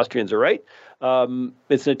that the Austrians are right.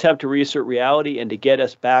 It's an attempt to reassert reality and to get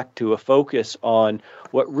us back to a focus on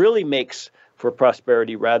what really makes for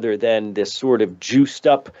prosperity rather than this sort of juiced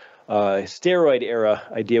up steroid era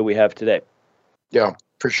idea we have today. Yeah,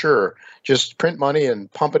 for sure. Just print money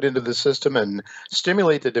and pump it into the system and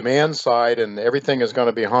stimulate the demand side, and everything is going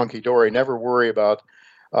to be honky-dory. Never worry about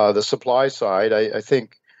the supply side. I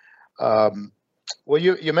think, well,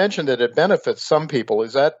 you mentioned that it benefits some people.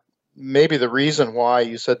 Is that maybe the reason why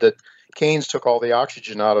you said that Keynes took all the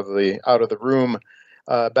oxygen out of the room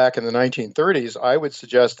back in the 1930s? I would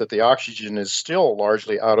suggest that the oxygen is still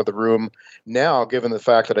largely out of the room now, given the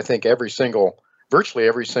fact that I think virtually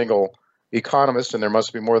every single economist, and there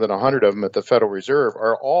must be more than 100 of them at the Federal Reserve,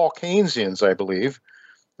 are all Keynesians, I believe.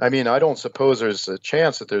 I mean, I don't suppose there's a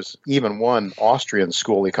chance that there's even one Austrian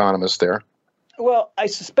school economist there. Well, I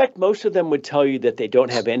suspect most of them would tell you that they don't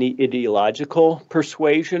have any ideological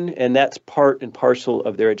persuasion, and that's part and parcel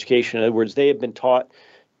of their education. In other words, they have been taught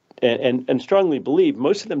and strongly believe.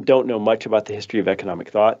 Most of them don't know much about the history of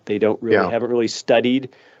economic thought. They haven't really studied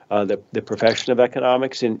the profession of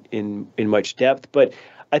economics in much depth. But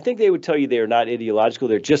I think they would tell you they are not ideological.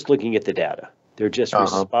 They're just looking at the data. They're just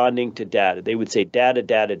responding to data. They would say data,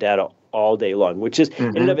 data, data all day long, which is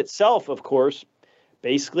in and of itself, of course,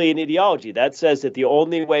 basically an ideology. That says that the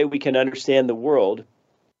only way we can understand the world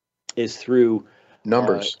is through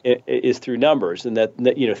numbers. Is through numbers, and that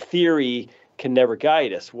theory can never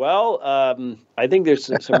guide us. Well, I think there's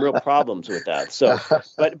some real problems with that. So,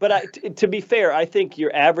 but to be fair, I think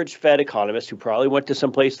your average Fed economist who probably went to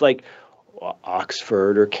some place like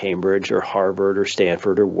Oxford or Cambridge or Harvard or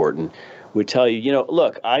Stanford or Wharton would tell you,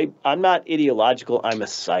 look, I'm not ideological. I'm a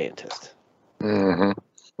scientist. Mm-hmm.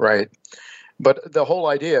 Right. But the whole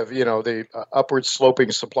idea of, the upward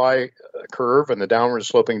sloping supply curve and the downward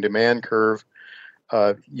sloping demand curve,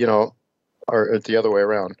 are the other way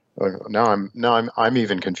around. Now I'm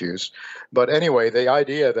even confused. But anyway, the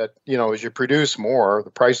idea that, as you produce more,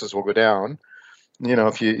 the prices will go down.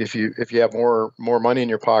 If you have more money in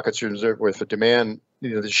your pockets, with the demand,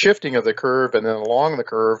 the shifting of the curve and then along the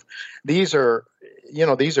curve, these are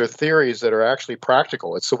theories that are actually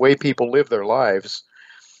practical. It's the way people live their lives.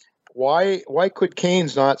 Why could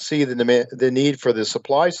Keynes not see the need for the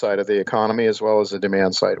supply side of the economy as well as the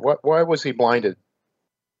demand side? Why was he blinded?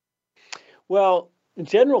 Well,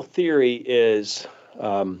 general theory is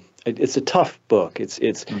it's a tough book.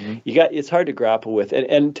 It's hard to grapple with.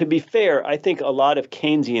 And to be fair, I think a lot of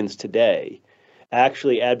Keynesians today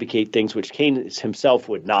actually advocate things which Keynes himself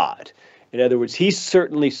would not. In other words, he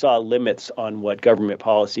certainly saw limits on what government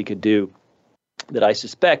policy could do that I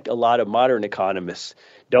suspect a lot of modern economists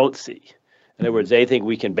don't see. In other words, they think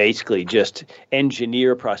we can basically just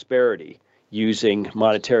engineer prosperity using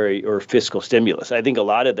monetary or fiscal stimulus. I think a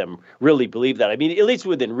lot of them really believe that. I mean, at least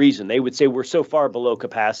within reason. They would say we're so far below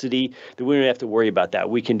capacity that we don't have to worry about that.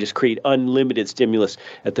 We can just create unlimited stimulus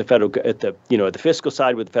at the the fiscal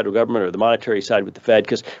side with the federal government or the monetary side with the Fed,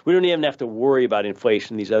 because we don't even have to worry about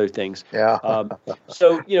inflation and these other things. Yeah.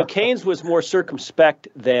 So Keynes was more circumspect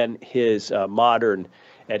than his modern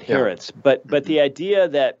adherents. Yeah. But the idea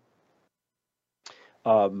that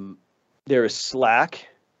there is slack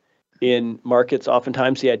in markets,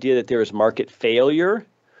 oftentimes the idea that there is market failure,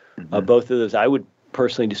 both of those I would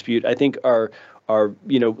personally dispute, I think are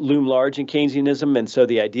loom large in Keynesianism. And so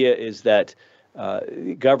the idea is that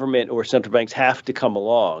government or central banks have to come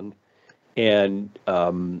along and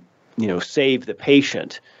save the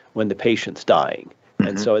patient when the patient's dying.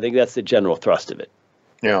 And so I think that's the general thrust of it.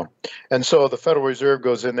 Yeah. And so the Federal Reserve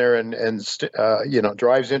goes in there and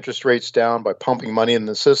drives interest rates down by pumping money in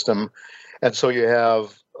the system. And so you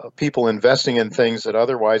have people investing in things that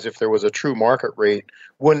otherwise, if there was a true market rate,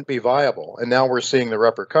 wouldn't be viable. And now we're seeing the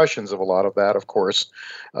repercussions of a lot of that, of course,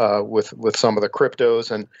 with some of the cryptos.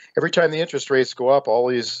 And every time the interest rates go up, all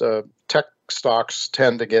these tech stocks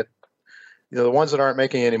tend to get, the ones that aren't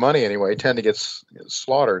making any money anyway, tend to get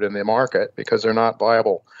slaughtered in the market because they're not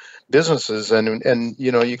viable businesses. And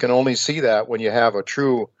you can only see that when you have a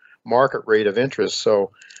true market rate of interest.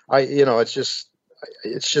 So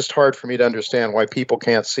it's just hard for me to understand why people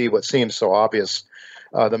can't see what seems so obvious,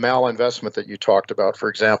 the malinvestment that you talked about, for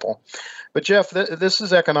example. But Jeff, this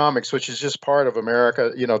is economics, which is just part of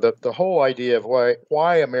America. The whole idea of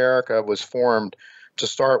why America was formed to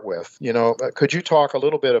start with. Could you talk a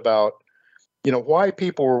little bit about why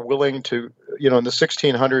people were willing to, in the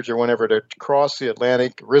 1600s or whenever, to cross the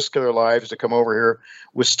Atlantic, risk their lives to come over here?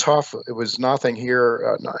 Was tough. It was nothing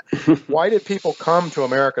here. Why did people come to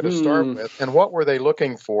America to start with, and what were they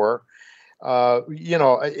looking for?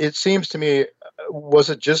 It seems to me,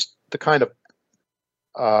 was it just the kind of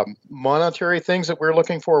monetary things that we're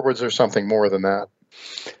looking for, or was there something more than that?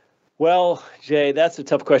 Well, Jay, that's a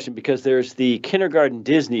tough question because there's the kindergarten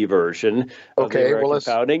Disney version of the American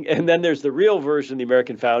founding, and then there's the real version of the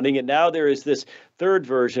American founding, and now there is this third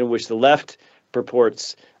version, which the left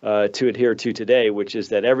purports to adhere to today, which is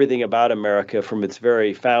that everything about America from its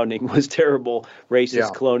very founding was terrible,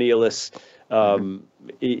 racist, colonialist,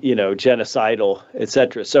 genocidal,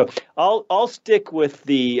 etc. So I'll stick with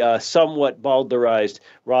the somewhat bowdlerized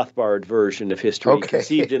Rothbard version of history. Okay.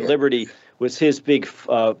 Conceived in Liberty was his big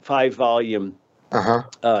 5-volume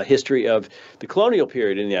history of the colonial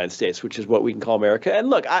period in the United States, which is what we can call America. And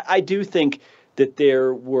look, I do think that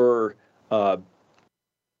there were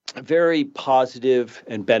very positive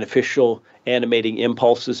and beneficial animating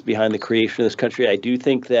impulses behind the creation of this country. I do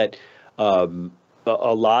think that a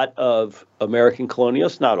lot of American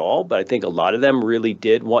colonialists, not all, but I think a lot of them really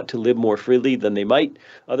did want to live more freely than they might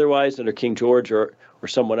otherwise under King George or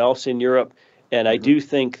someone else in Europe. And I do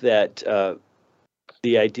think that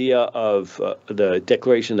the idea of the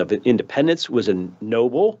Declaration of Independence was a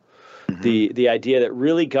noble. The idea that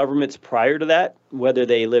really governments prior to that, whether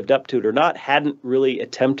they lived up to it or not, hadn't really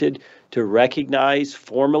attempted to recognize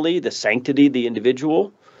formally the sanctity of the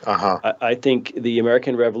individual. I think the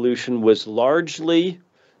American Revolution was largely,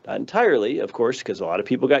 not entirely, of course, because a lot of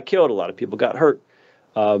people got killed, a lot of people got hurt.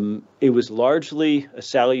 It was largely a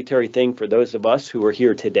salutary thing for those of us who are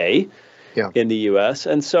here today in the U.S.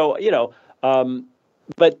 And so,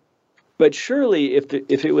 but surely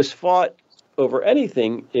if it was fought over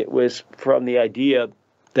anything, it was from the idea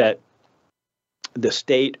that the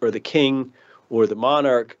state or the king or the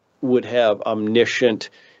monarch would have omniscient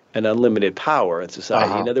and unlimited power in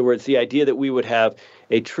society. In other words, the idea that we would have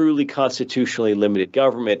a truly constitutionally limited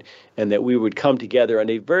government and that we would come together in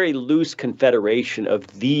a very loose confederation of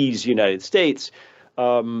these United States.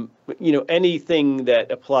 Anything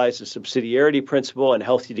that applies a subsidiarity principle and a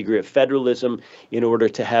healthy degree of federalism in order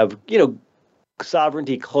to have,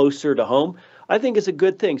 sovereignty closer to home, I think is a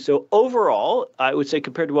good thing. So overall, I would say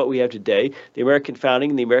compared to what we have today, the American founding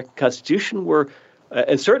and the American Constitution were,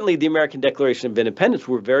 and certainly the American Declaration of Independence,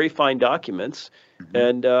 were very fine documents.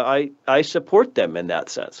 And I support them in that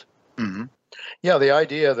sense. Yeah, the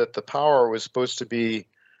idea that the power was supposed to be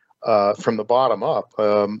from the bottom up.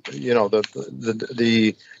 The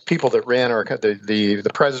people that ran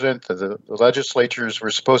the president, the legislatures were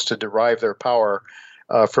supposed to derive their power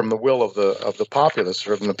from the will of the populace,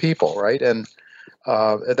 from the people, right? And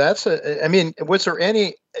is there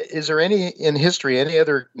any in history any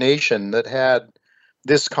other nation that had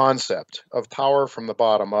this concept of power from the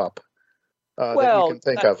bottom up that you can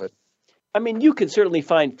think of it? I mean, you can certainly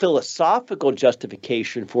find philosophical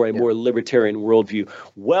justification for a more libertarian worldview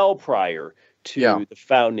well prior to the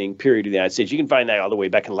founding period of the United States. You can find that all the way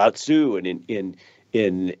back in Lao Tzu and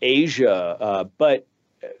in Asia. But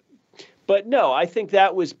no, I think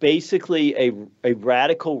that was basically a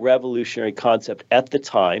radical revolutionary concept at the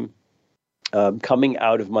time, coming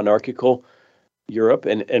out of monarchical Europe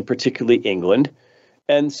and particularly England.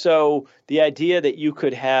 And so the idea that you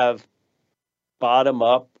could have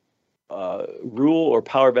bottom-up rule or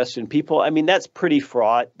power vested in people, I mean, that's pretty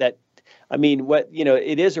fraught.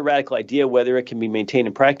 It is a radical idea. Whether it can be maintained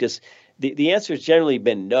in practice, the answer has generally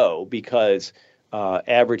been no, because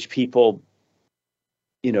average people,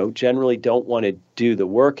 generally don't want to do the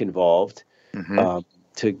work involved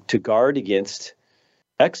to guard against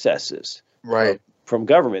excesses from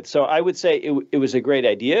government. So I would say it was a great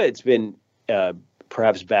idea. It's been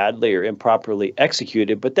perhaps badly or improperly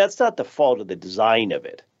executed, but that's not the fault of the design of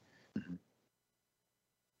it.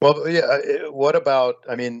 Well, what about?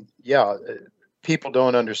 People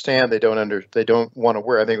don't understand. They don't want to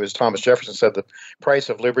wear. I think it was Thomas Jefferson said the price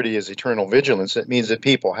of liberty is eternal vigilance. It means that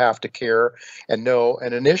people have to care and know.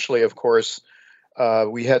 And initially, of course,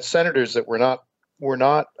 we had senators that were not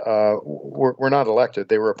elected.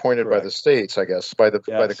 They were appointed by the states, I guess, by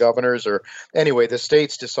the governors, or anyway, the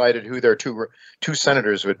states decided who their two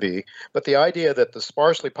senators would be. But the idea that the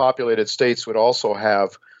sparsely populated states would also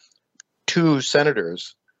have two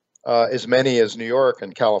senators, as many as New York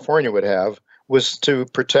and California would have, was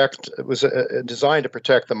designed to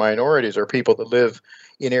protect the minorities or people that live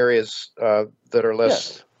in areas that are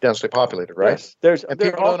less densely populated, right? Yes.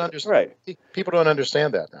 People don't understand. Right. People don't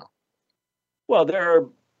understand that now. Well, there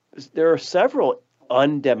are several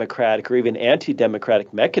undemocratic or even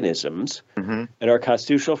anti-democratic mechanisms in our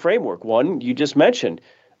constitutional framework. One you just mentioned,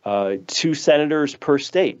 2 senators per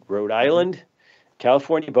state. Rhode Island,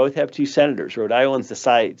 California both have 2 senators. Rhode Island's the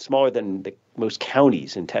size smaller than most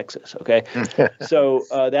counties in Texas. Okay, so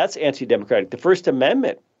that's anti-democratic. The First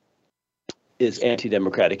Amendment is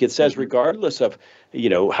anti-democratic. It says regardless of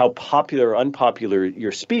how popular or unpopular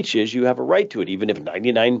your speech is, you have a right to it, even if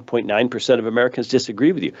 99.9% of Americans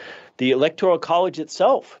disagree with you. The Electoral College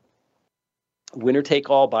itself, winner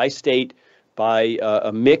take all by state, by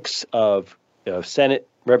a mix of Senate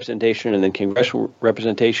representation and then congressional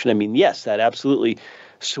representation. I mean, yes, that absolutely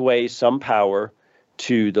sways some power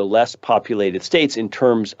to the less populated states in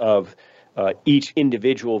terms of each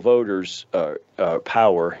individual voter's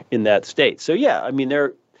power in that state. So, yeah, I mean,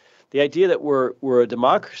 the idea that we're a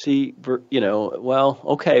democracy,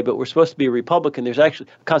 okay, but we're supposed to be a republic, there's actually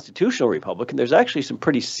a constitutional republic, and there's actually some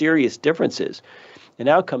pretty serious differences in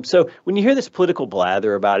outcomes. So when you hear this political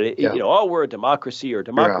blather about it, we're a democracy or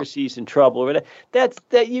democracy's in trouble, or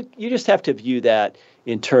that you just have to view that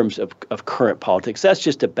in terms of current politics. That's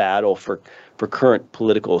just a battle for current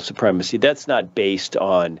political supremacy. That's not based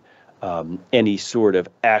on any sort of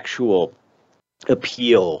actual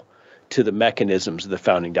appeal to the mechanisms of the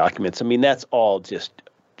founding documents. I mean, that's all just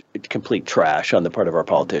complete trash on the part of our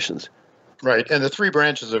politicians. Right. And the 3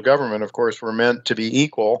 branches of government, of course, were meant to be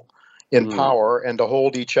equal in power and to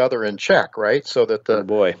hold each other in check, right? So that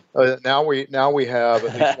now we have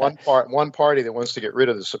at least one party that wants to get rid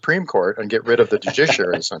of the Supreme Court and get rid of the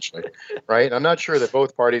judiciary, essentially, right? I'm not sure that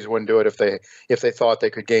both parties wouldn't do it if they thought they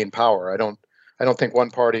could gain power. I don't think one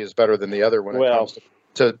party is better than the other when it comes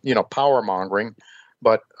to power mongering,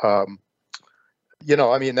 but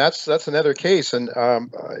that's another case. And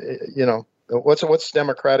what's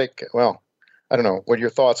democratic? Well, I don't know what your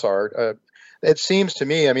thoughts are. It seems to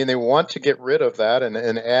me, they want to get rid of that and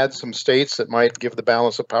add some states that might give the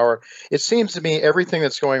balance of power. It seems to me everything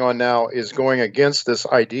that's going on now is going against this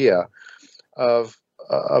idea of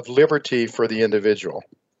of liberty for the individual.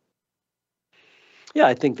 Yeah,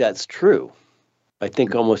 I think that's true. I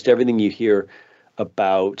think almost everything you hear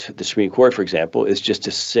about the Supreme Court, for example, is just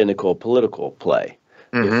a cynical political play.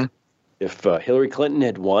 Mm-hmm. If Hillary Clinton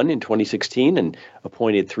had won in 2016 and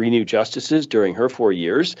appointed 3 new justices during her 4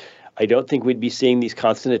 years, I don't think we'd be seeing these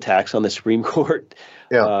constant attacks on the Supreme Court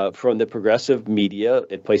from the progressive media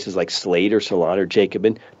at places like Slate or Salon or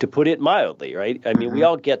Jacobin, to put it mildly, right? I mean, we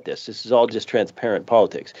all get this. This is all just transparent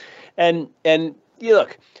politics. And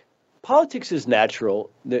look, politics is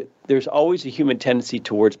natural. There's always a human tendency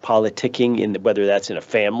towards politicking, whether that's in a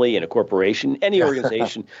family, in a corporation, any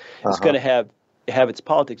organization is going to have its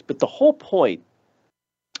politics. But the whole point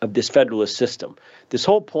of this federalist system, this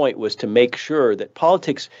whole point was to make sure that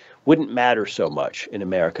politics wouldn't matter so much in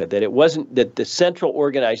America, that it wasn't, that the central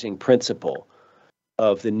organizing principle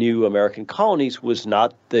of the new American colonies was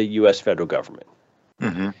not the U.S. federal government.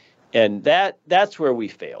 Mm-hmm. And that's where we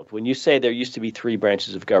failed. When you say there used to be 3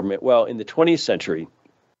 branches of government, well, in the 20th century,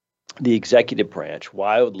 the executive branch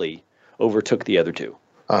wildly overtook the other 2.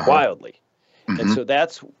 Wildly. Mm-hmm. And so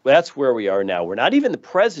that's where we are now. We're not even the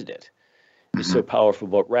president is so powerful,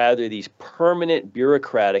 but rather these permanent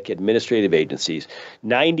bureaucratic administrative agencies,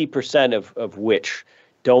 90% of which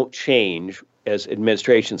don't change as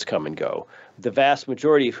administrations come and go, the vast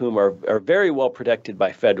majority of whom are very well protected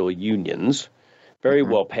by federal unions, very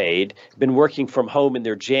well paid, been working from home in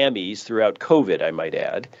their jammies throughout COVID, I might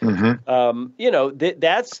add. Mm-hmm.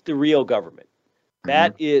 That's the real government.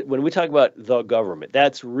 That is, when we talk about the government,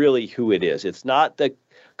 that's really who it is. It's not the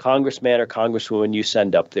congressman or congresswoman you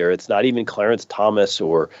send up there. It's not even Clarence Thomas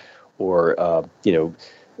or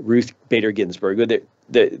Ruth Bader Ginsburg.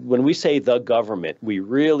 When we say the government, we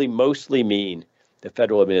really mostly mean the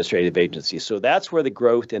federal administrative agency. So that's where the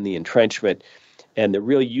growth and the entrenchment and the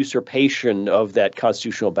real usurpation of that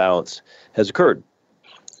constitutional balance has occurred.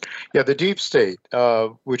 Yeah, the deep state,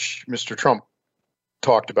 which Mr. Trump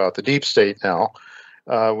talked about, the deep state now,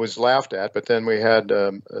 was laughed at, but then we had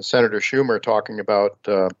Senator Schumer talking about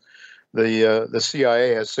the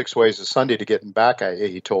CIA has 6 ways a Sunday to get back at you.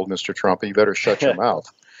 He told Mr. Trump, "You better shut your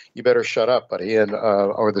mouth. You better shut up, buddy, and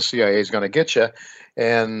or the CIA is going to get you."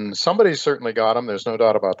 And somebody certainly got him. There's no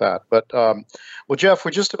doubt about that. But well, Jeff,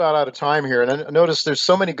 we're just about out of time here, and I noticed there's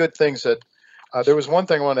so many good things that. There was one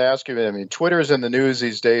thing I wanted to ask you. I mean, Twitter is in the news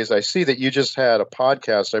these days. I see that you just had a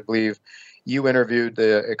podcast, I believe. You interviewed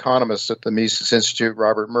the economist at the Mises Institute,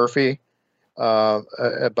 Robert Murphy,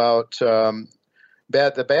 about the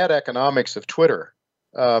bad economics of Twitter.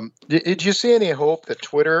 Did you see any hope that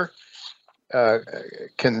Twitter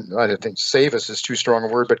can, I don't think save us is too strong a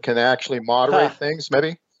word, but can actually moderate things,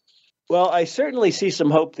 maybe? Well, I certainly see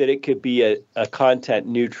some hope that it could be a content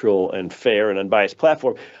neutral and fair and unbiased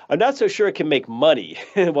platform. I'm not so sure it can make money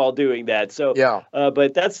while doing that. So,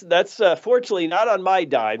 but that's fortunately not on my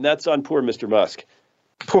dime. That's on poor Mr. Musk.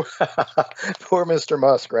 Poor Mr.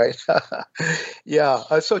 Musk, right? Yeah.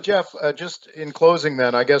 So, Jeff, just in closing,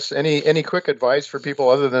 then, I guess any quick advice for people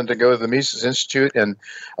other than to go to the Mises Institute and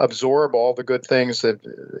absorb all the good things, that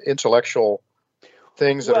intellectual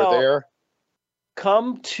things that are there?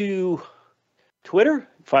 Come to Twitter,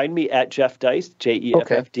 find me at Jeff Deist,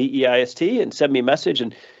 JEFFDEIST, and send me a message,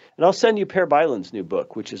 and I'll send you Per Byland's new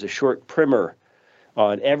book, which is a short primer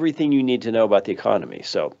on everything you need to know about the economy.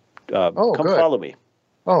 So come follow me.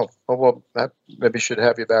 Oh, well, maybe should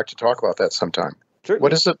have you back to talk about that sometime. Certainly.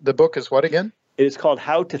 What is the book is what again? It is called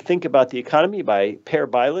How to Think About the Economy by Per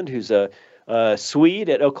Byland, who's a Swede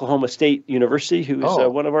at Oklahoma State University, who is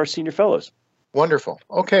one of our senior fellows. Wonderful.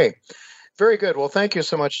 Okay. Very good. Well, thank you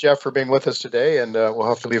so much, Jeff, for being with us today, and we'll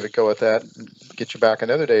have to leave it go at that and get you back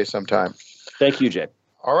another day sometime. Thank you, Jay.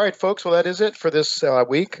 All right, folks. Well, that is it for this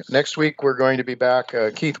week. Next week, we're going to be back.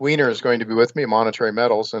 Keith Weiner is going to be with me, Monetary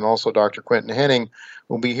Metals, and also Dr. Quentin Henning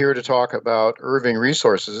will be here to talk about Irving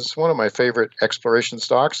Resources. It's one of my favorite exploration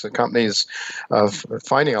stocks. The company is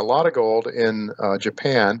finding a lot of gold in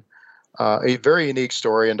Japan. A very unique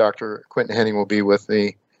story, and Dr. Quentin Henning will be with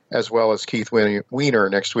me, as well as Keith Weiner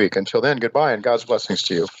next week. Until then, goodbye and God's blessings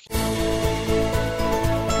to you.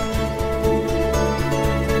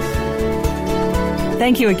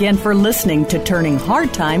 Thank you again for listening to Turning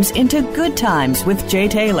Hard Times into Good Times with Jay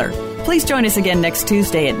Taylor. Please join us again next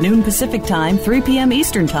Tuesday at noon Pacific Time, 3 p.m.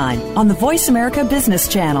 Eastern Time on the Voice America Business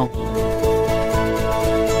Channel.